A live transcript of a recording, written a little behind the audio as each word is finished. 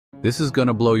This is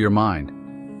gonna blow your mind,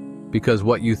 because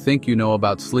what you think you know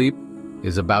about sleep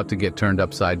is about to get turned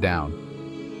upside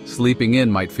down. Sleeping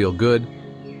in might feel good,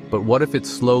 but what if it's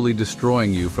slowly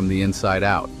destroying you from the inside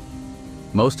out?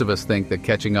 Most of us think that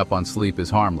catching up on sleep is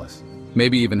harmless,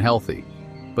 maybe even healthy,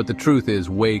 but the truth is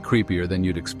way creepier than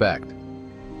you'd expect.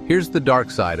 Here's the dark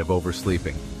side of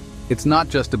oversleeping. It's not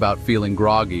just about feeling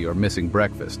groggy or missing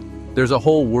breakfast. There's a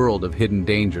whole world of hidden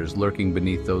dangers lurking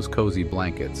beneath those cozy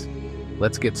blankets.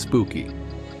 Let's get spooky.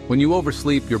 When you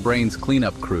oversleep, your brain's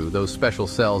cleanup crew, those special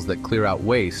cells that clear out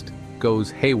waste, goes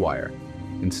haywire.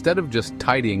 Instead of just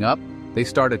tidying up, they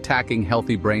start attacking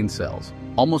healthy brain cells,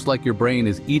 almost like your brain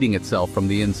is eating itself from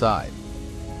the inside.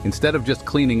 Instead of just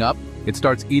cleaning up, it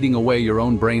starts eating away your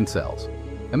own brain cells.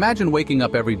 Imagine waking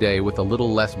up every day with a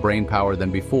little less brain power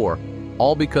than before,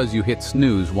 all because you hit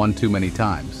snooze one too many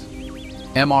times.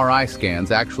 MRI scans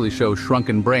actually show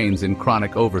shrunken brains in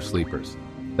chronic oversleepers.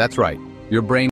 That's right, your brain